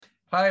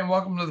Hi, and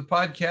welcome to the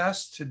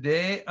podcast.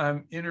 Today,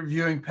 I'm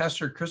interviewing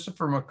Pastor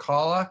Christopher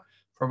McCollough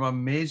from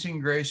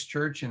Amazing Grace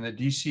Church in the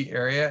DC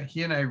area.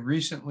 He and I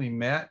recently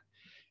met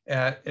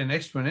at an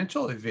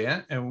exponential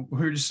event, and we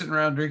were just sitting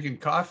around drinking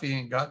coffee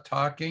and got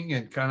talking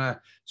and kind of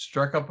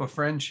struck up a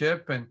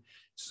friendship. And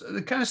so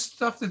the kind of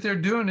stuff that they're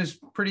doing is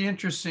pretty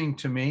interesting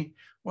to me.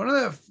 One of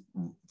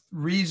the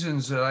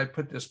reasons that I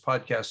put this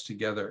podcast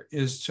together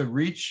is to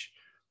reach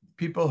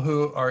people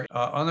who are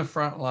on the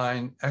front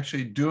line,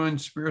 actually doing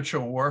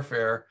spiritual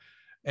warfare.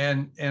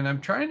 And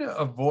I'm trying to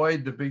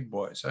avoid the big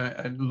boys.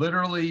 I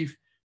literally,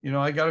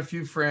 I got a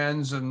few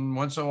friends and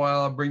once in a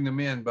while I'll bring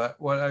them in. But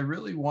what I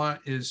really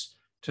want is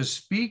to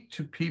speak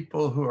to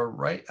people who are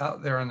right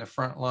out there on the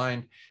front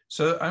line.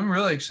 So I'm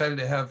really excited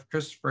to have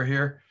Christopher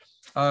here.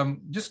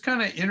 Just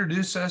kind of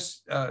introduce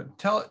us,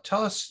 tell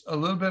us a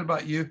little bit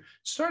about you.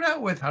 Start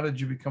out with, how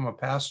did you become a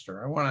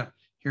pastor? I want to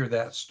hear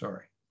that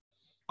story.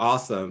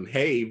 Awesome.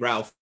 Hey,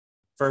 Ralph.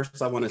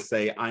 First, I want to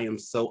say I am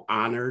so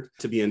honored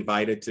to be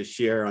invited to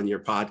share on your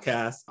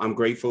podcast. I'm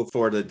grateful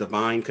for the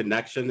divine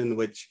connection in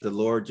which the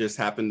Lord just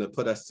happened to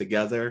put us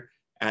together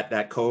at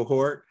that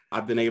cohort.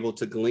 I've been able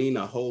to glean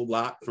a whole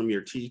lot from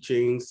your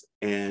teachings,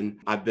 and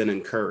I've been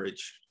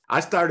encouraged. I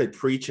started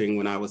preaching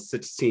when I was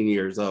 16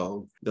 years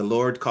old. The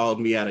Lord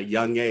called me at a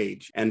young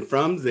age, and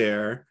from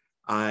there,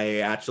 I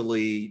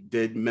actually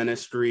did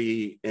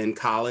ministry in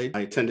college.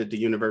 I attended the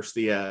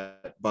University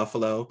at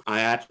Buffalo.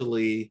 I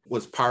actually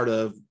was part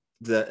of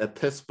the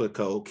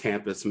Episcopal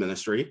campus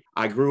ministry.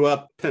 I grew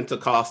up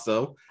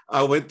Pentecostal.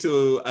 I went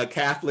to a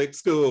Catholic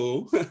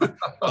school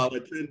while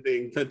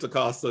attending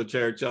Pentecostal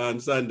church on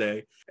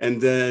Sunday.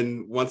 And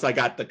then once I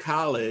got to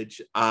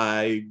college,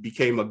 I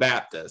became a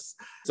Baptist.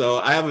 So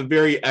I have a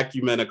very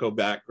ecumenical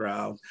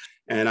background.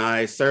 And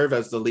I serve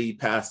as the lead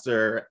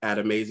pastor at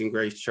Amazing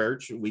Grace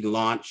Church. We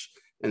launched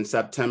in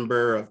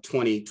September of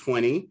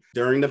 2020.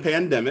 During the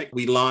pandemic,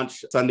 we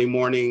launched Sunday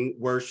morning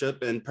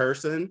worship in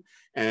person,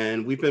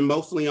 and we've been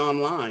mostly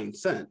online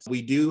since.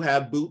 We do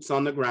have boots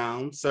on the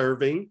ground,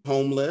 serving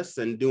homeless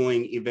and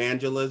doing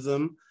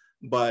evangelism,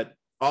 but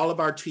all of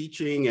our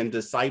teaching and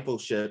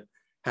discipleship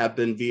have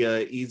been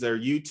via either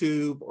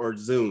YouTube or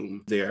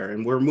Zoom there.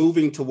 And we're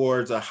moving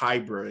towards a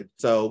hybrid.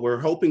 So we're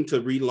hoping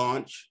to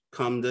relaunch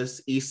come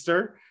this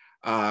Easter,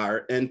 our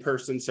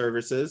in-person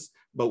services,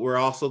 but we're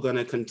also going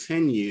to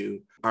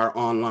continue our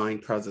online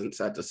presence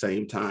at the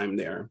same time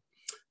there.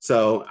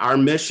 So our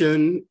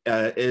mission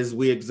is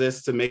we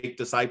exist to make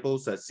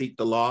disciples that seek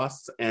the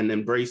lost and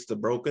embrace the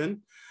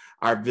broken.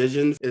 Our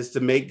vision is to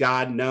make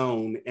God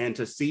known and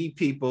to see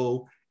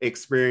people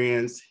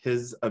experience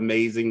his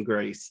amazing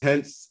grace,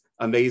 hence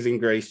Amazing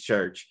Grace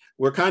Church.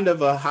 We're kind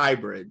of a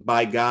hybrid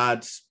by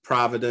God's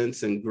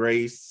providence and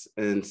grace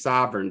and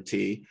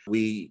sovereignty.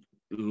 We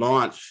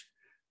launched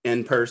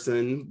in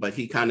person, but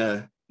he kind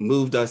of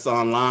moved us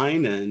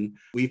online, and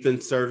we've been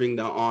serving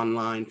the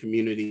online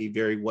community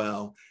very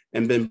well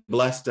and been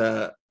blessed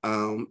to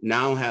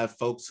now have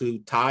folks who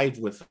tithe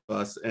with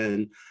us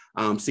and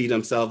see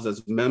themselves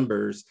as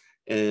members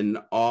in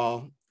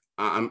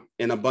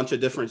in a bunch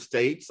of different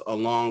states,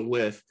 along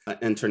with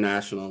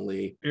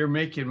internationally. You're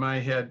making my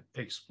head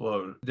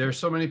explode. There's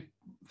so many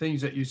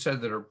things that you said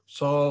that are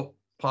so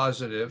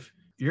positive.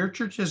 Your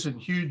church isn't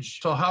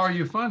huge, so how are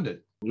you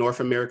funded?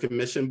 North American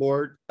Mission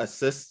Board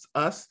assists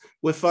us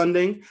with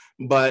funding,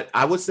 but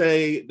I would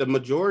say the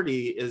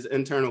majority is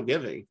internal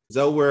giving.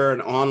 Though we're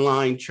an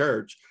online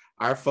church,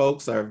 our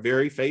folks are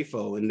very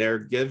faithful in their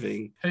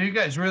giving. And you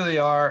guys really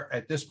are,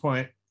 at this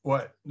point,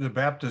 what the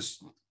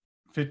Baptists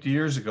 50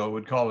 years ago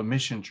would call a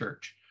mission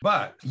church.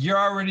 But you're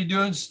already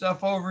doing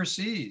stuff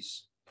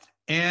overseas.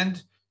 And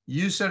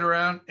you sit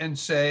around and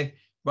say,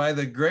 by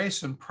the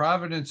grace and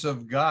providence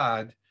of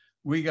God,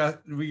 we got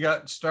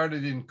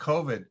started in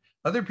COVID.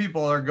 Other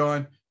people are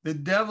going, the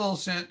devil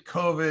sent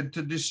COVID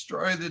to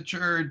destroy the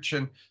church,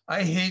 and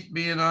I hate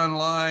being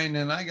online,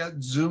 and I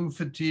got Zoom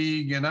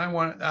fatigue, and I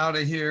want out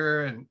of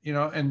here, and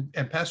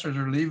and pastors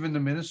are leaving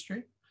the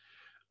ministry.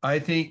 I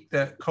think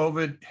that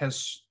COVID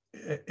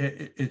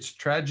it's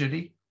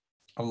tragedy.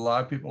 A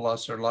lot of people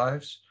lost their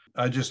lives.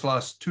 I just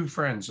lost two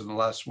friends in the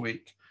last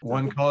week.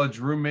 One college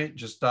roommate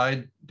just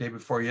died day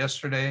before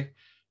yesterday,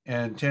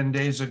 and 10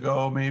 days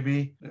ago,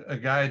 maybe, a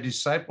guy I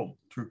discipled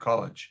through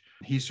college.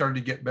 He started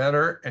to get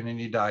better, and then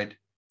he died.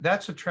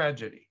 That's a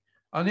tragedy.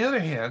 On the other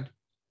hand,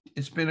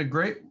 it's been a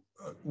great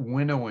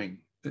winnowing.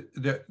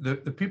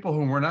 The people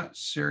who were not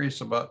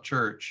serious about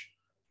church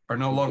are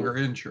no longer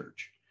in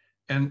church.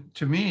 And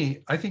to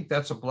me, I think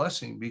that's a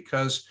blessing,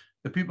 because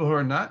the people who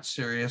are not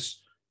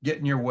serious get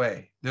in your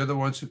way. They're the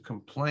ones who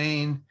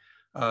complain.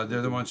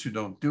 They're the ones who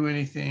don't do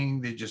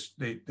anything.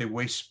 They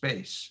waste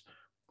space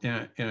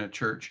in a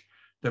church.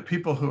 The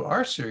people who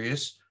are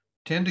serious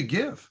tend to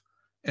give.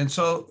 And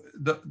so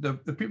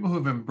the people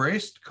who've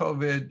embraced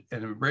COVID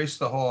and embraced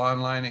the whole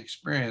online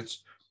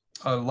experience,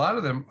 a lot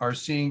of them are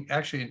seeing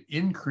actually an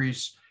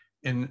increase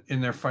in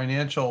their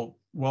financial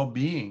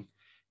well-being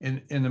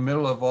in the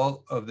middle of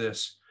all of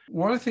this.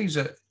 One of the things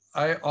that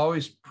I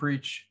always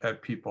preach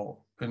at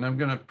people, and I'm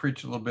going to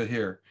preach a little bit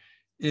here,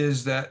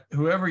 is that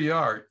whoever you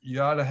are, you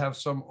ought to have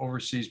some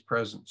overseas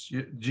presence.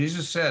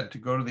 Jesus said to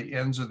go to the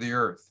ends of the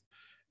earth.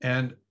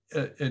 And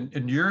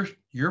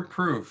you're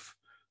proof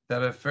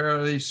that a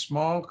fairly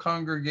small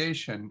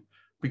congregation,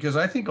 because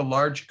I think a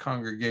large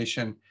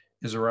congregation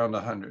is around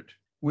 100.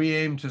 We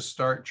aim to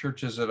start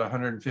churches at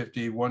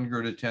 150, one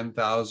grew to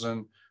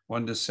 10,000,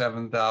 one to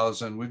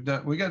 7,000.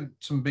 We got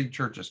some big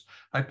churches.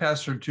 I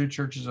pastored 2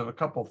 churches of a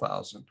couple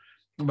thousand.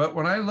 But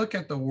when I look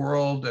at the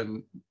world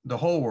and the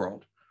whole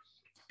world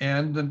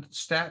and the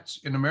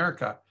stats in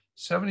America,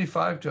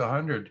 75 to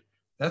 100,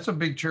 that's a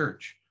big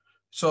church.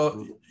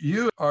 So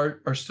you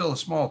are still a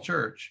small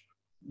church.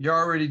 You're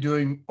already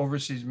doing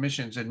overseas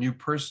missions and you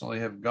personally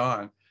have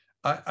gone.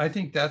 I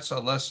think that's a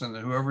lesson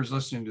that whoever's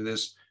listening to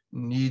this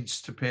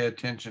needs to pay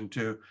attention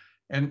to.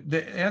 And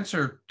the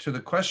answer to the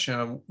question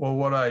of, well,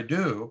 what do I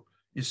do?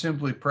 You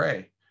simply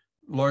pray.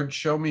 Lord,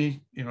 show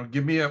me,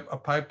 give me a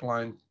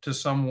pipeline to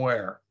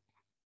somewhere.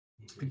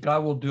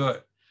 God will do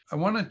it. I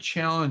want to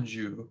challenge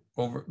you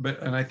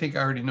and I think I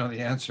already know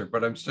the answer,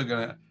 but I'm still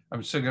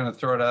gonna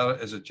throw it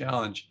out as a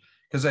challenge,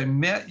 because I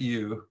met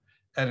you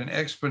at an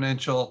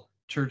exponential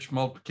church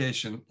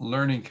multiplication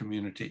learning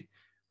community.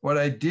 What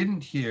I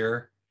didn't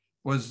hear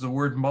was the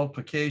word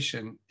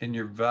multiplication in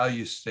your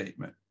value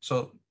statement.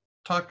 So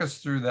talk us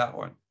through that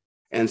one.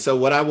 And so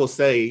what I will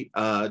say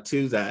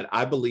to that,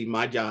 I believe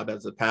my job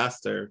as a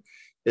pastor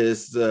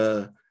is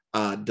to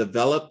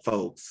develop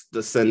folks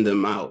to send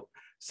them out.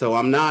 So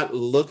I'm not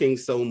looking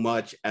so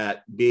much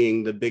at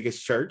being the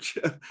biggest church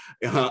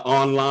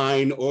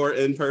online or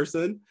in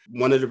person.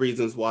 One of the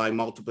reasons why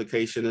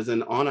multiplication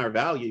isn't on our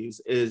values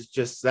is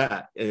just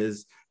that,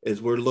 is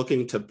we're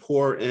looking to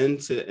pour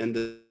into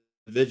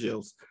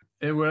individuals.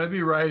 And would I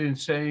be right in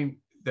saying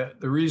that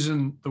the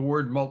reason the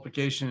word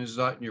multiplication is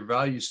not in your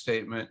value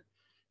statement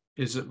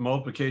is that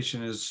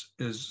multiplication is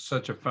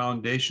such a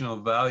foundational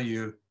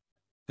value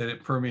that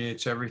it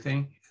permeates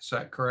everything? Is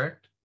that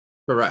correct?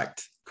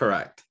 Correct.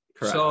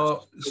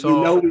 So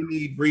we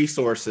need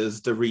resources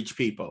to reach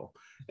people.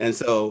 And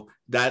so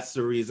that's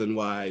the reason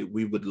why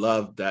we would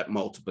love that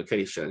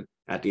multiplication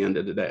at the end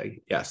of the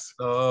day. Yes.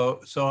 So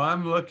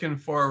I'm looking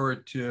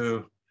forward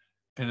to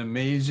an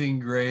Amazing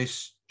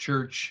Grace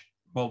Church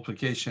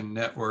multiplication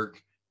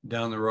network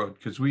down the road,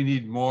 because we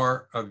need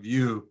more of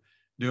you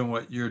doing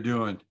what you're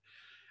doing.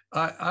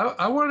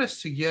 I want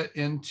us to get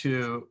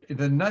into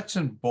the nuts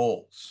and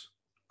bolts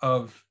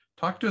of,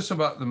 talk to us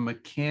about the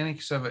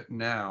mechanics of it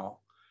now,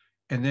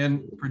 and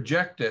then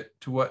project it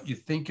to what you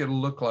think it'll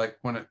look like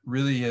when it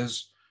really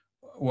is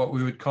what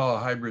we would call a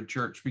hybrid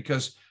church.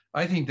 Because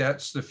I think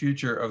that's the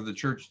future of the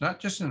church, not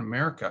just in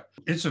America.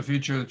 It's the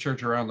future of the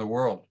church around the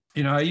world.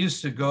 I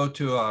used to go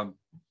to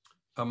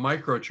a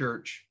micro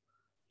church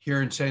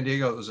here in San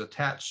Diego that was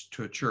attached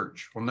to a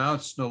church. Well, now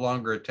it's no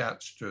longer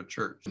attached to a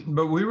church.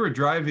 But we were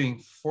driving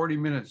 40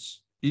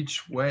 minutes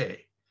each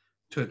way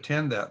to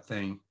attend that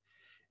thing.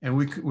 And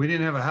we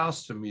didn't have a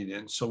house to meet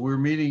in. So we were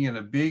meeting in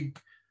a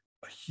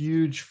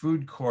huge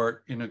food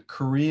court in a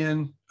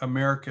Korean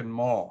American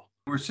mall.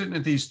 We're sitting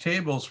at these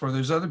tables where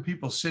there's other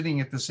people sitting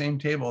at the same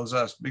table as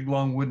us, big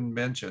long wooden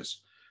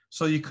benches.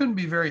 So you couldn't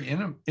be very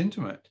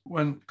intimate.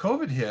 When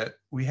COVID hit,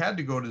 we had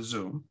to go to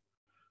Zoom.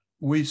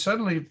 We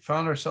suddenly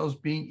found ourselves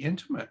being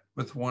intimate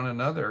with one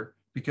another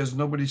because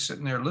nobody's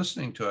sitting there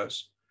listening to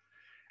us.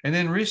 And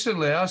then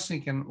recently I was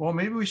thinking, well,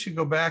 maybe we should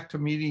go back to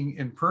meeting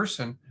in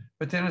person.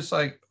 But then it's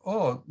like,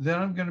 oh, then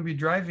I'm going to be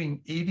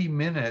driving 80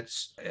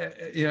 minutes,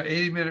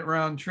 80-minute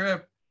round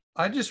trip.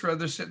 I'd just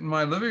rather sit in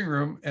my living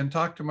room and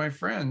talk to my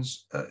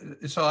friends.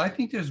 So I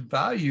think there's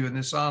value in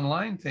this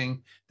online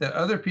thing that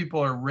other people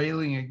are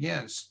railing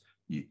against.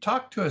 You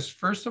talk to us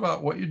first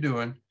about what you're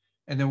doing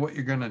and then what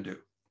you're going to do.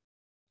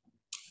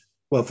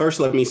 Well, first,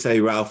 let me say,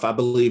 Ralph, I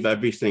believe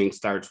everything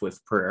starts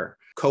with prayer.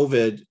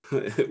 COVID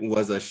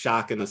was a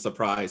shock and a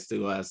surprise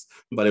to us,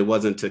 but it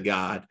wasn't to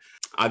God.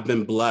 I've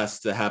been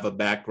blessed to have a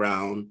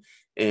background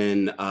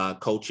in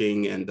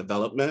coaching and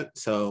development.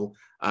 So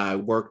I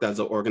worked as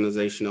an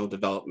organizational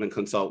development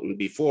consultant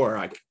before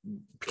I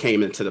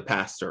came into the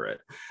pastorate.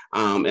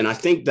 And I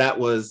think that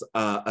was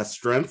a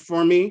strength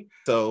for me.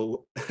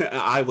 So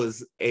I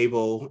was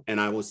able, and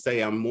I would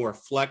say I'm more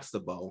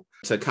flexible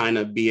to kind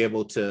of be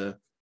able to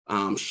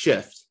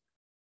shift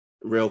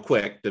real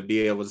quick, to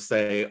be able to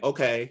say,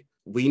 okay,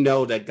 we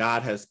know that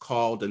God has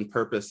called and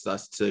purposed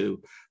us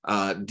to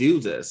do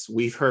this.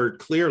 We've heard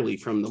clearly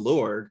from the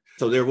Lord.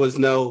 So there was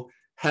no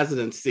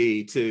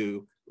hesitancy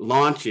to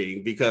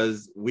launching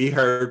because we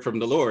heard from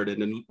the Lord,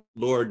 and the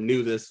Lord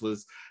knew this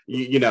was,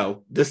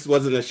 this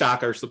wasn't a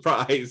shocker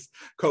surprise.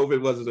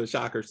 COVID wasn't a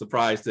shocker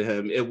surprise to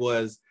him. It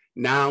was,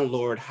 now,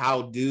 Lord,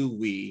 how do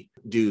we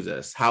do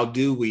this? How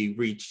do we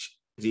reach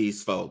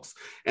these folks?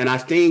 And I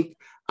think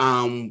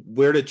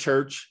where the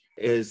church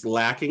is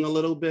lacking a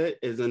little bit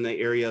is in the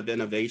area of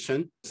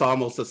innovation. It's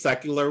almost a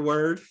secular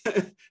word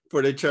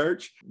for the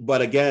church.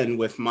 But again,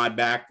 with my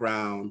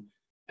background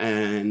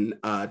and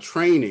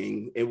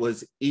training, it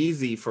was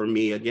easy for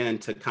me, again,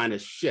 to kind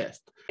of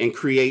shift and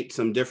create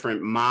some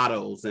different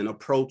models and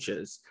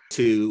approaches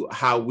to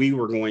how we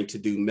were going to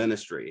do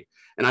ministry.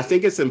 And I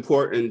think it's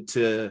important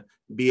to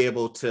be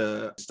able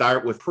to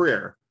start with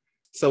prayer.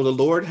 So the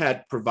Lord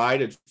had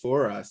provided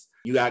for us.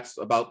 You asked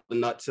about the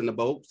nuts and the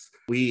bolts.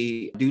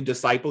 We do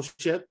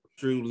discipleship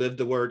through Live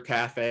the Word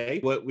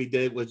Cafe. What we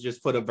did was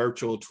just put a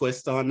virtual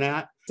twist on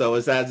that. So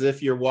it's as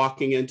if you're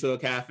walking into a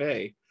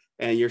cafe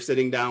and you're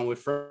sitting down with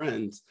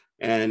friends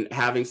and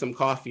having some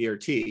coffee or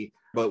tea,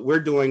 but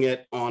we're doing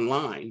it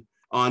online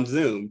on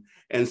Zoom.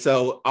 And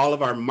so all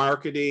of our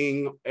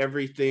marketing,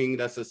 everything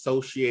that's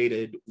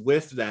associated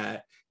with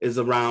that is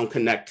around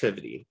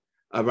connectivity,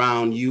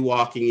 around you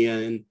walking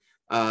in,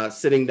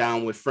 sitting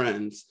down with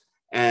friends.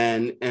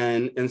 And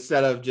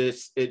instead of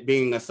just it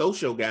being a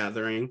social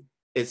gathering,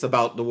 it's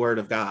about the Word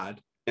of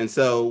God. And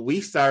so we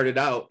started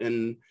out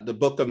in the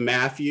book of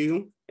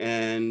Matthew,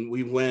 and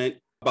we went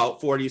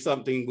about 40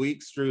 something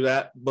weeks through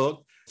that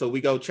book. So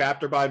we go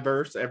chapter by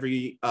verse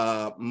every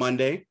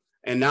Monday.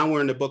 And now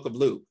we're in the book of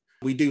Luke.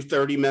 We do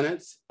 30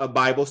 minutes of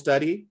Bible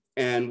study,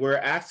 and we're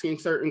asking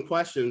certain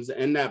questions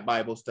in that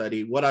Bible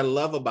study. What I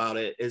love about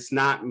it is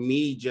not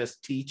me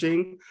just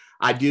teaching.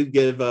 I do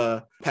give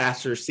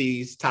Pastor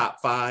C's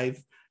top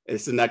 5.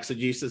 It's an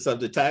exegesis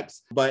of the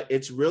text, but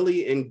it's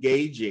really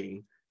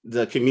engaging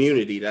the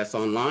community that's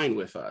online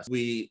with us.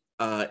 We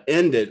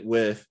end it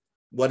with,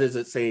 what is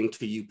it saying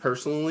to you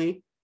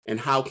personally? And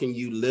how can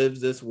you live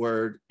this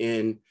word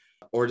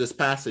or this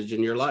passage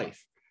in your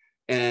life?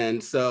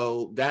 And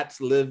so that's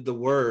Live the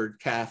Word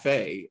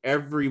Cafe.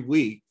 Every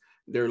week,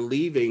 they're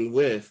leaving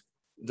with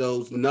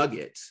those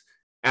nuggets.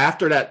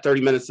 After that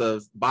 30 minutes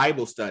of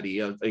Bible study,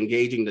 of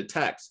engaging the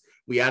text,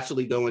 we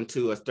actually go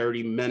into a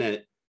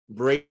 30-minute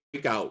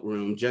breakout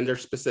room, gender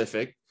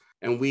specific,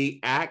 and we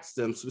ask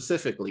them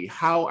specifically,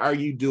 how are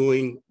you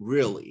doing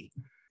really?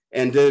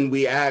 And then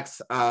we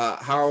ask,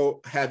 how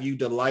have you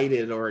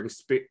delighted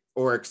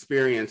or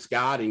experienced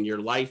God in your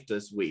life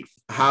this week?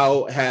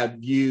 How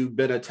have you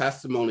been a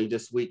testimony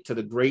this week to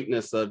the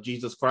greatness of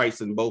Jesus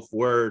Christ in both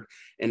word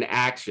and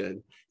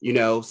action? You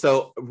know,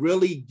 so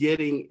really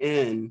getting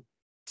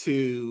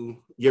into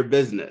your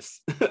business.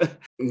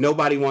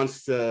 Nobody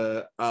wants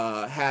to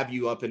have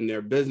you up in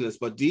their business,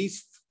 but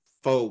these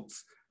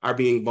folks are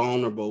being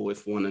vulnerable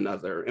with one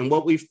another. And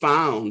what we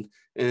found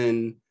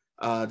in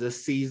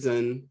this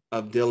season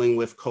of dealing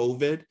with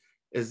COVID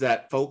is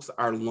that folks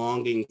are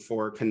longing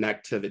for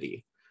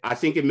connectivity. I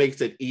think it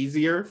makes it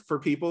easier for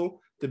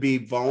people to be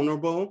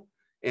vulnerable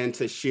and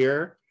to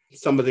share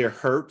some of their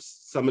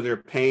hurts, some of their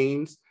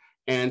pains,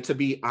 and to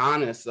be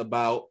honest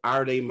about,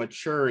 are they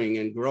maturing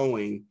and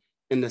growing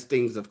in the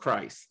things of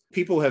Christ?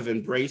 People have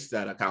embraced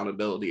that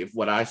accountability of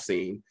what I've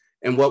seen.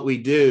 And what we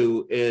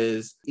do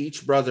is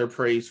each brother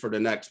prays for the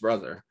next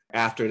brother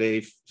after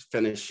they've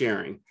finished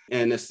sharing.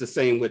 And it's the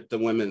same with the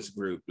women's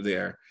group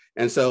there.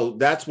 And so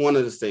that's one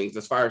of the things.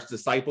 As far as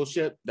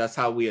discipleship, that's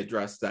how we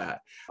address that.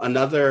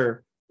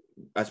 Another,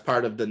 as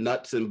part of the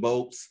nuts and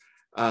bolts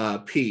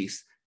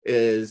piece,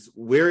 is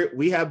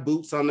we have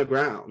boots on the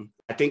ground.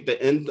 I think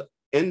the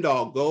end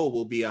all goal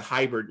will be a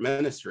hybrid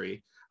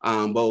ministry,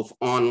 both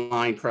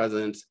online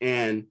presence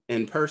and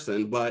in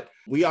person. But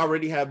we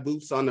already have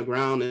boots on the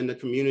ground in the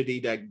community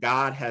that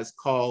God has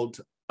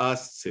called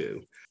us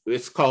to.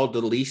 It's called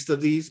the least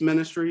of these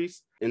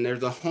ministries. And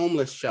there's a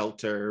homeless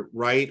shelter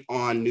right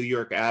on New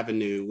York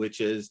Avenue, which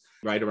is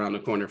right around the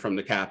corner from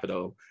the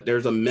Capitol.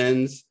 There's a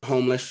men's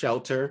homeless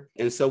shelter.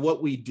 And so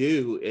what we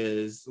do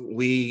is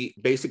we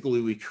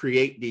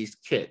create these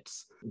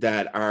kits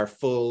that are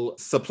full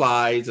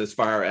supplies as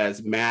far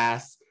as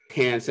masks,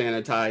 hand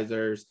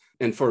sanitizers.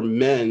 And for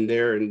men,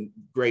 they're in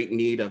great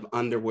need of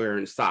underwear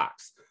and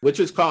socks,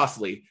 which is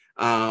costly,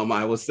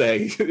 I will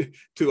say,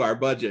 to our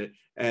budget,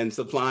 and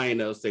supplying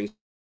those things.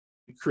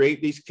 We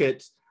create these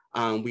kits.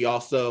 We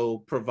also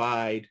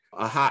provide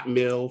a hot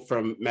meal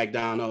from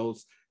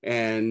McDonald's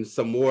and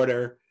some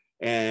water,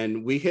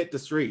 and we hit the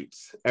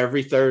streets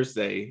every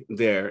Thursday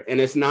there. And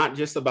it's not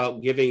just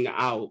about giving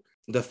out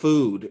the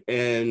food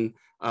and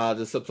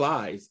the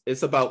supplies.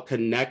 It's about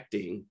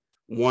connecting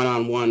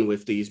one-on-one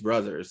with these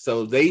brothers.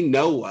 So they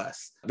know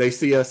us. They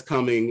see us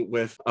coming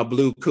with a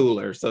blue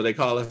cooler. So they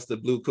call us the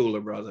Blue Cooler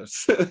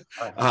Brothers.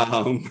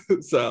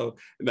 So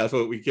that's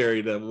what we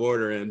carry the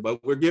water in.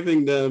 But we're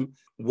giving them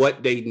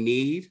what they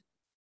need.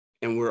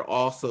 And we're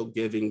also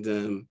giving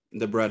them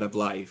the bread of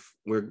life.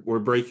 We're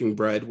breaking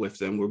bread with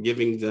them.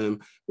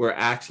 We're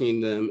asking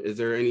them, is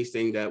there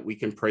anything that we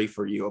can pray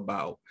for you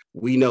about?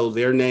 We know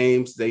their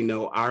names. They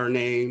know our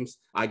names.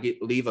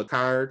 Leave a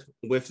card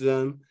with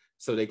them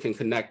so they can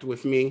connect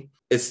with me.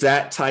 It's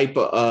that type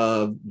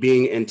of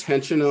being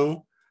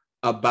intentional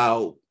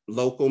about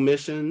local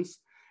missions.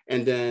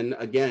 And then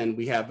again,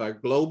 we have our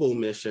global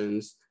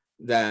missions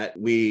that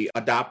we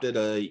adopted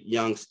a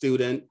young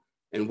student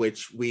in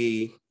which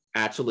we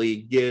actually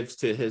gives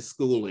to his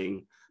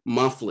schooling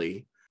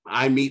monthly.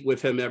 I meet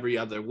with him every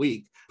other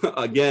week,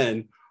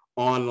 again,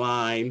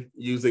 online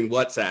using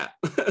WhatsApp.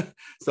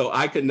 So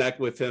I connect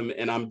with him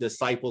and I'm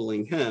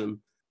discipling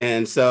him.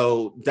 And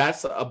so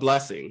that's a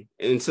blessing.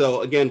 And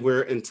so, again,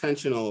 we're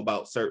intentional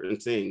about certain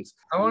things.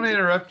 I want to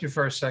interrupt you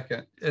for a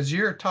second. As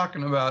you're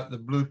talking about the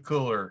blue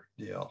cooler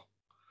deal,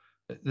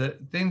 The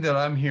thing that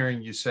I'm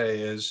hearing you say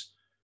is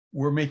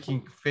we're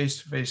making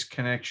face-to-face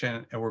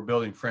connection and we're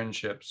building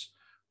friendships.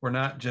 We're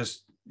not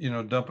just,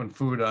 dumping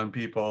food on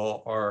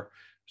people or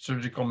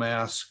surgical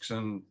masks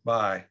and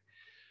bye.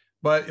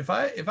 But if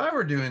I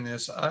were doing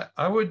this,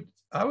 I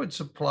would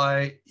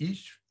supply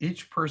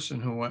each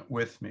person who went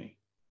with me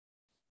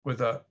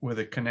with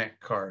a Connect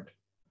card,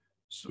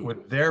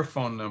 with their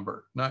phone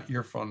number, not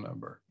your phone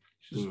number.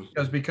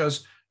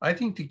 Because I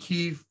think the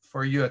key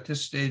for you at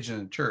this stage in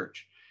the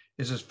church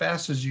is as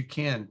fast as you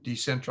can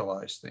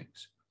decentralize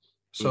things,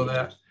 so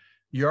that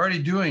you're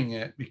already doing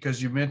it,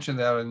 because you mentioned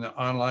that in the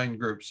online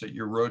groups that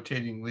you're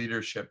rotating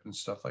leadership and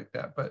stuff like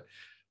that. But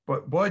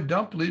boy,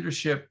 dump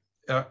leadership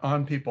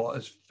on people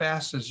as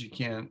fast as you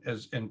can,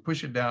 and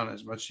push it down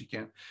as much as you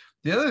can.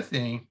 The other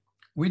thing,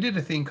 we did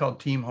a thing called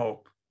Team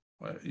Hope.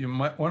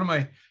 One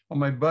of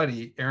my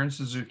buddy, Aaron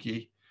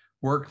Suzuki,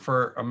 worked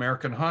for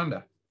American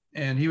Honda,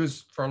 and he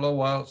was for a little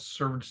while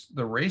served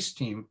the race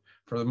team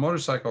for the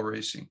motorcycle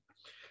racing.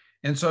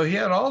 And so he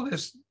had all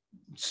this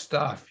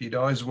stuff. He'd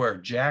always wear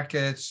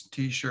jackets,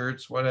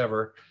 T-shirts,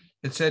 whatever.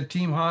 It said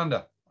Team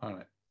Honda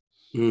on it.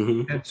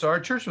 Mm-hmm. And so our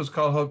church was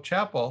called Hope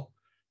Chapel.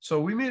 So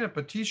we made up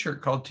a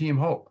T-shirt called Team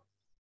Hope.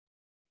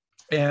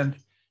 And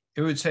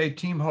it would say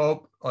Team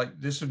Hope, like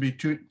this would be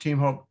Team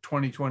Hope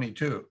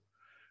 2022.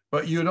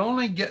 But you'd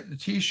only get the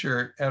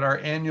T-shirt at our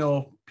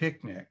annual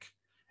picnic.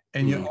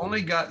 And you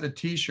only got the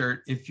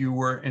T-shirt if you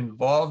were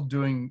involved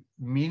doing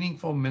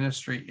meaningful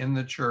ministry in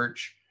the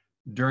church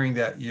during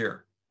that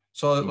year.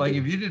 So like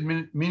if you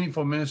did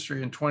meaningful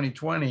ministry in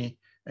 2020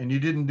 and you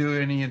didn't do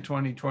any in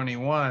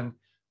 2021,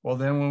 well,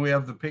 then when we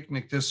have the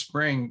picnic this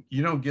spring,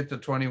 you don't get the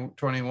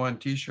 2021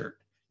 T-shirt.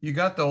 You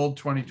got the old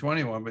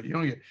 2021, but you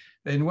don't get.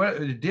 And what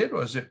it did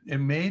was it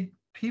made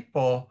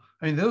people,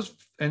 and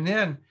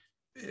then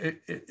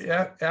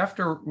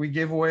after we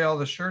gave away all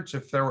the shirts,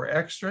 if there were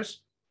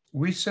extras,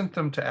 we sent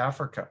them to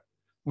Africa.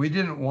 We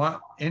didn't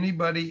want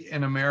anybody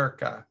in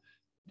America.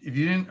 If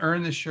you didn't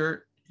earn the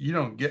shirt, you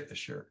don't get the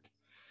shirt.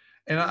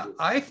 And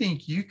I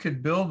think you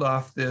could build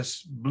off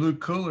this blue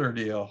cooler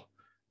deal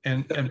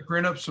and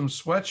print up some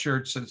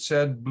sweatshirts that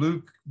said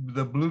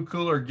the blue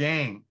cooler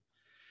gang,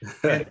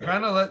 and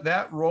kind of let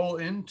that roll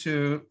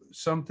into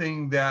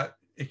something that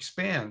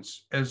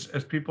expands as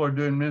people are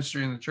doing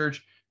ministry in the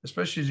church,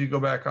 especially as you go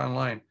back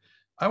online.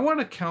 I want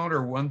to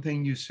counter one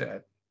thing you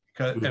said,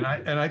 and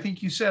I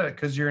think you said it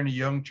because you're in a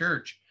young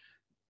church,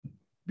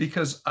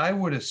 because I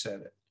would have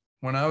said it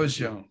when I was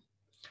young.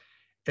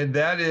 And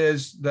that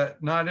is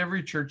that not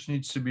every church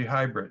needs to be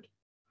hybrid.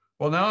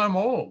 Well, now I'm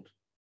old,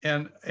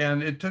 and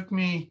it took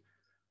me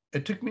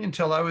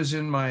until I was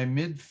in my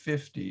mid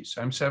 50s.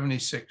 I'm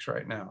 76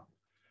 right now,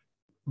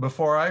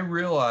 before I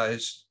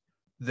realized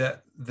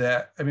that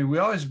we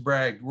always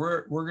bragged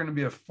we're going to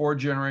be a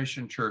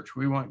 4-generation church.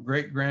 We want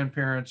great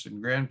grandparents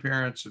and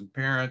grandparents and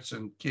parents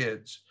and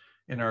kids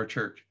in our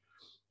church,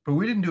 but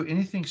we didn't do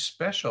anything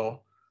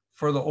special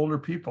for the older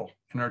people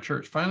in our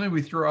church. Finally,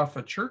 we threw off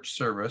a church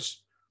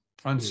service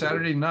on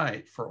Saturday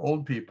night for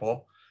old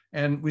people.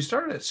 And we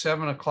started at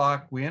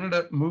 7:00. We ended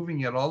up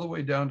moving it all the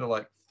way down to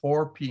like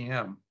 4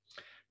 p.m.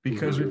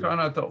 because we found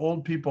out the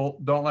old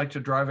people don't like to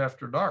drive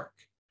after dark.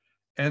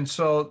 And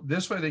so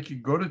this way they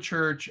could go to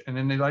church, and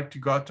then they like to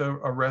go out to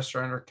a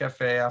restaurant or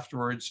cafe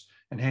afterwards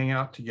and hang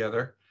out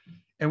together.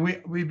 And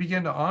we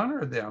began to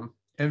honor them.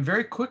 And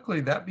very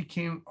quickly that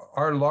became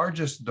our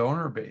largest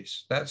donor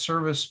base. That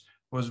service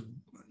was,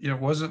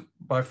 wasn't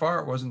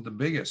the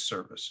biggest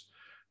service.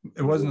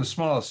 It wasn't the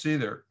smallest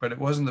either, but it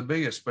wasn't the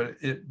biggest,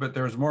 but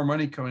there was more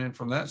money coming in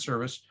from that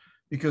service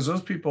because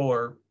those people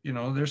are,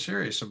 they're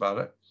serious about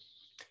it.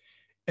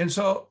 And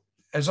so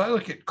as I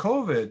look at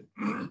COVID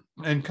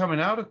and coming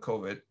out of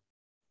COVID,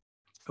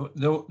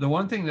 the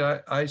one thing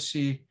that I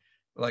see,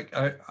 like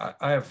I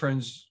have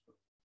friends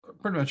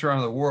pretty much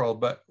around the world,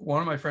 but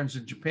one of my friends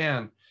in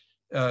Japan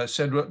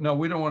said, well, no,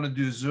 we don't want to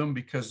do Zoom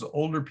because the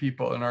older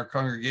people in our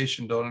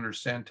congregation don't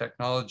understand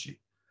technology.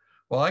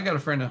 Well, I got a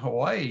friend in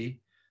Hawaii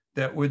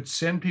that would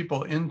send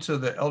people into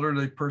the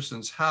elderly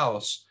person's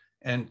house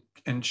and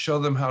show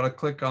them how to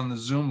click on the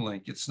Zoom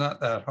link. It's not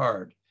that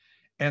hard.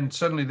 And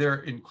suddenly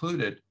they're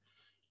included.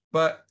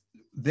 But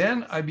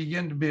then I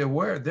began to be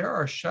aware there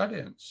are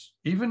shut-ins.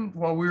 Even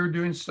while we were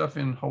doing stuff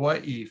in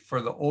Hawaii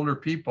for the older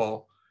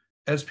people,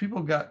 as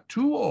people got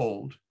too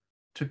old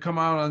to come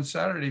out on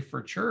Saturday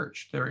for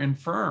church, they're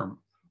infirm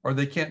or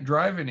they can't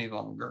drive any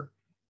longer,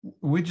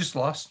 we just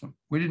lost them.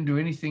 We didn't do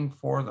anything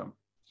for them.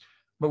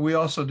 But we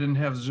also didn't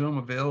have Zoom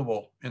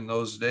available in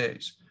those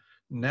days.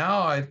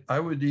 Now I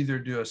would either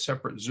do a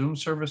separate Zoom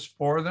service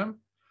for them,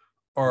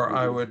 or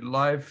I would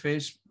live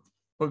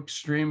Facebook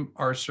stream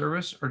our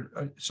service.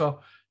 So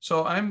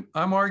I'm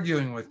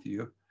arguing with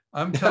you.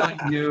 I'm telling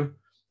you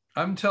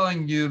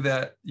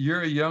that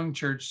you're a young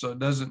church, so it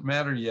doesn't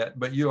matter yet,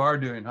 but you are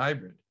doing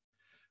hybrid.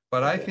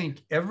 But I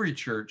think every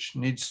church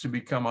needs to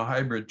become a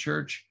hybrid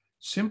church,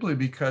 simply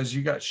because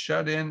you got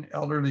shut in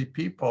elderly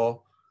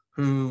people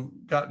who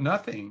got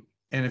nothing.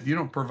 And if you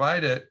don't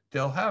provide it,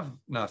 they'll have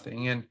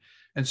nothing.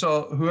 And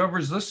so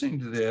whoever's listening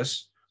to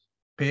this,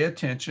 pay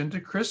attention to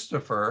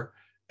Christopher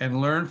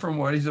and learn from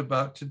what he's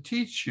about to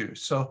teach you.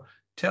 So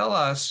tell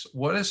us,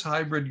 what is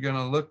hybrid going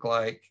to look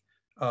like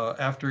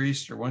after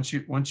Easter? Once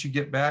you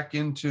get back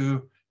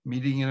into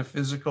meeting in a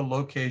physical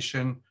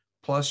location,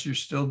 plus you're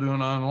still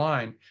doing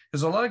online,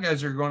 because a lot of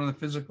guys are going to the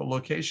physical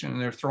location and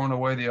they're throwing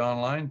away the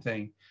online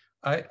thing.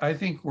 I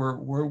think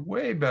we're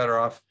way better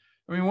off.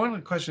 I mean, one of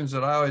the questions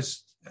that I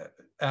always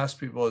ask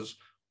people is,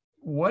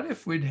 what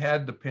if we'd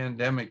had the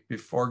pandemic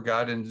before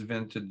God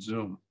invented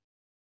Zoom?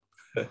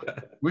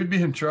 We'd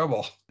be in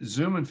trouble.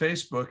 Zoom and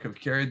Facebook have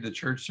carried the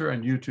church through,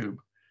 and YouTube.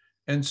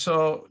 And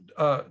so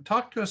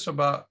talk to us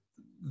about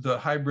the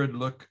hybrid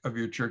look of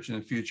your church in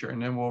the future,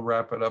 and then we'll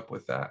wrap it up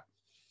with that.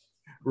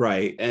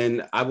 Right.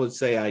 And I would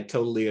say I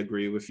totally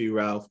agree with you,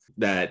 Ralph,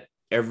 that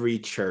every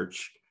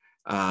church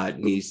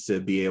needs to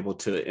be able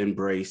to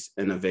embrace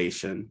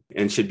innovation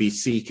and should be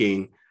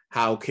seeking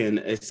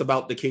it's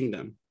about the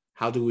kingdom.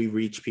 How do we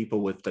reach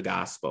people with the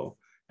gospel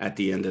at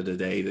the end of the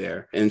day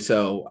there? And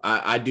so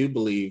I do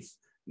believe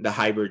the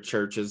hybrid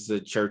church is the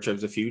church of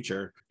the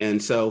future.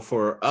 And so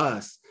for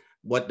us,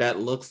 what that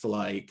looks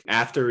like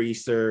after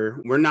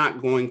Easter, we're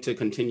not going to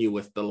continue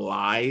with the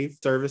live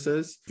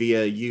services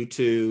via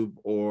YouTube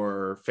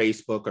or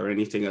Facebook or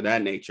anything of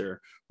that nature.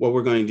 What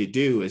we're going to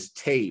do is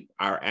tape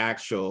our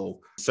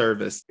actual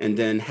service and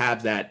then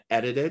have that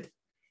edited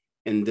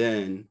and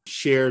then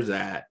share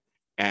that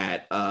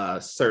at a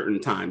certain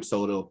time.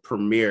 So it'll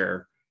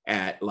premiere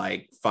at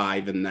like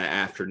 5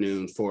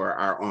 p.m. for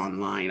our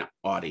online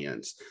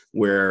audience,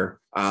 where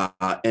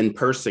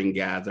in-person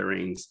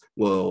gatherings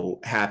will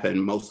happen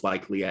most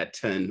likely at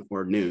 10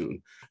 or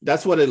noon.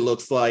 That's what it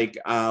looks like.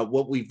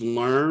 What we've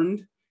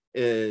learned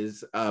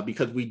is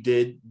because we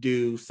did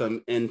do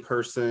some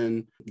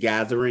in-person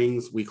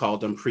gatherings, we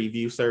called them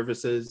preview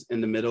services in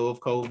the middle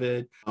of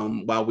COVID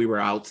while we were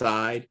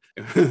outside.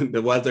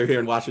 The weather here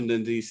in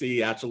Washington,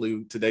 D.C.,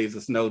 actually today's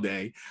a snow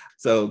day.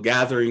 So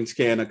gatherings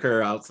can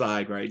occur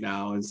outside right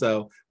now. And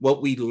so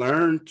what we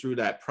learned through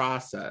that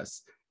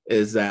process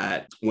is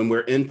that when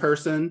we're in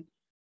person,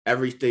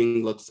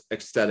 everything looks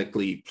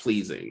aesthetically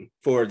pleasing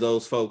for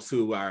those folks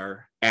who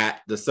are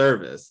at the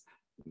service.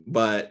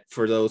 But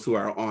for those who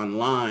are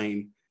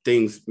online,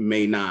 things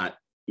may not,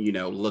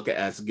 look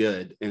as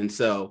good. And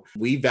so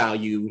we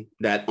value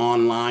that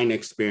online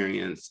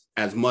experience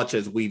as much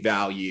as we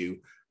value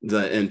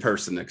the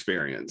in-person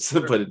experience,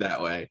 put it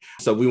that way.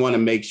 So we want to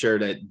make sure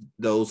that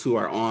those who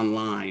are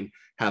online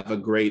have a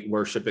great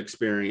worship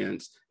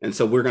experience. And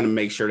so we're going to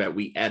make sure that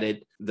we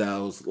edit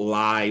those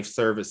live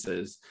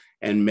services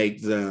and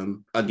make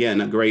them,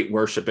 again, a great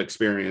worship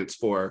experience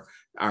for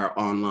our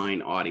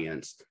online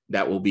audience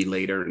that will be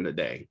later in the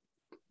day.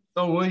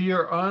 So will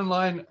your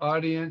online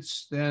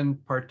audience then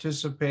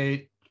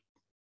participate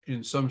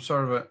in some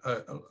sort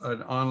of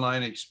an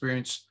online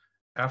experience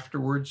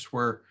afterwards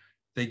where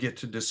they get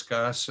to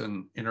discuss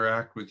and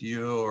interact with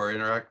you or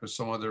interact with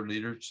some other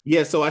leaders?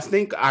 Yeah, so I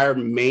think our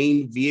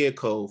main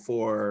vehicle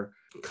for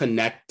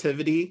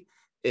connectivity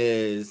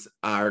is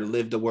our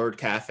Live the Word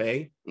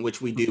Cafe,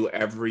 which we do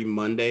every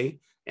Monday,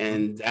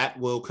 and that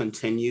will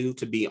continue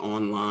to be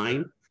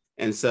online.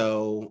 And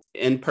so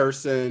in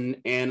person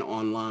and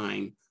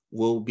online,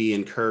 we'll be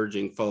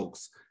encouraging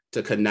folks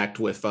to connect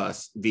with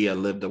us via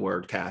Live the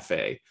Word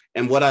Cafe.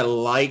 And what I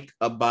like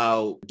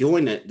about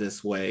doing it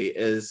this way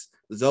is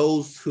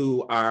those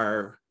who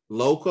are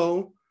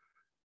local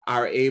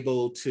are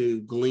able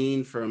to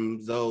glean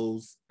from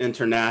those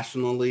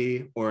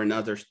internationally or in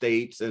other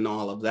states and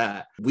all of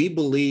that. We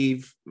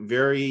believe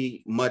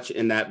very much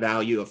in that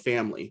value of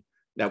family,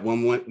 that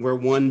when we're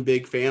one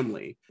big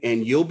family,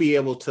 and you'll be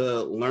able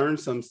to learn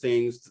some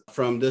things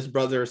from this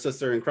brother or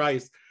sister in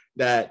Christ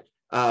that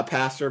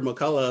Pastor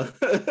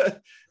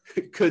McCollough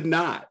could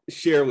not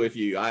share with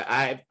you.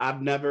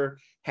 I've never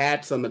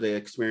had some of the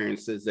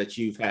experiences that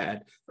you've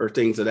had or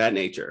things of that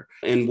nature.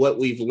 And what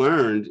we've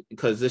learned,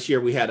 because this year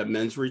we had a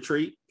men's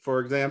retreat, for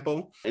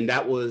example, and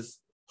that was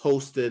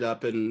hosted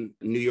up in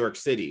New York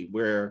City,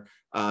 where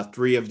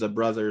 3 of the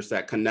brothers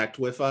that connect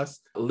with us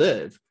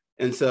live.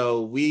 And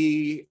so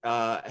we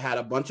had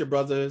a bunch of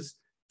brothers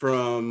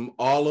from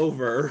all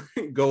over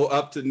go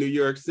up to New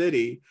York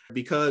City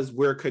because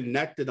we're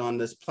connected on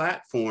this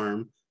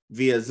platform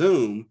via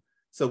Zoom.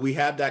 So we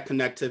have that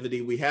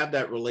connectivity, we have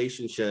that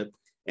relationship,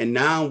 and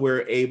now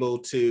we're able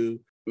to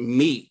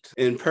meet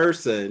in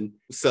person.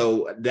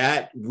 So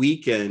that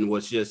weekend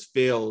was just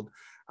filled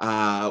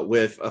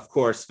with, of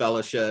course,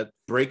 fellowship,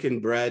 breaking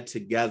bread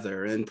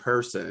together in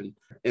person.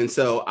 And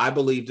so I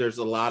believe there's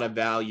a lot of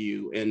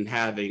value in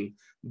having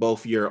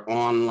both your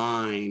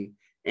online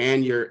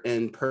and your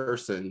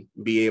in-person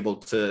be able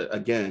to,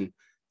 again,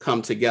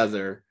 come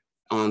together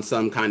on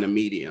some kind of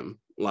medium.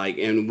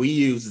 And we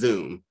use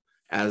Zoom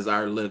as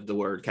our Live the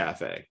Word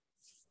Cafe.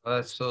 Oh,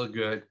 that's so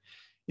good.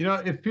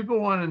 If people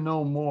want to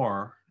know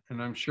more,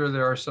 and I'm sure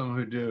there are some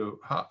who do,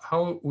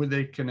 how would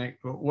they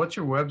connect? What's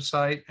your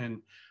website?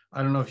 And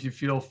I don't know if you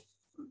feel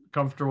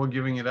comfortable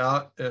giving it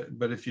out,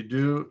 but if you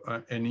do,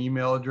 an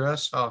email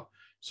address, how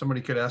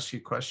somebody could ask you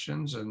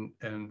questions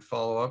and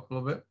follow up a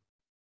little bit.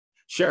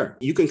 Sure.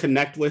 You can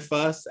connect with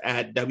us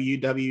at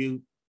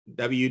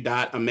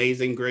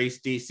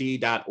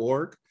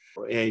www.amazinggracedc.org.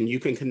 And you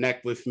can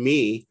connect with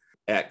me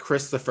at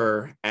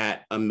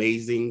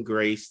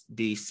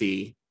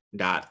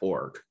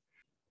Christopher@amazinggracedc.org.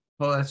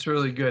 Well, that's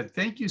really good.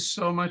 Thank you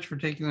so much for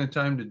taking the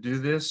time to do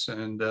this.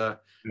 And I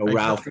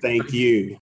Ralph, thank you.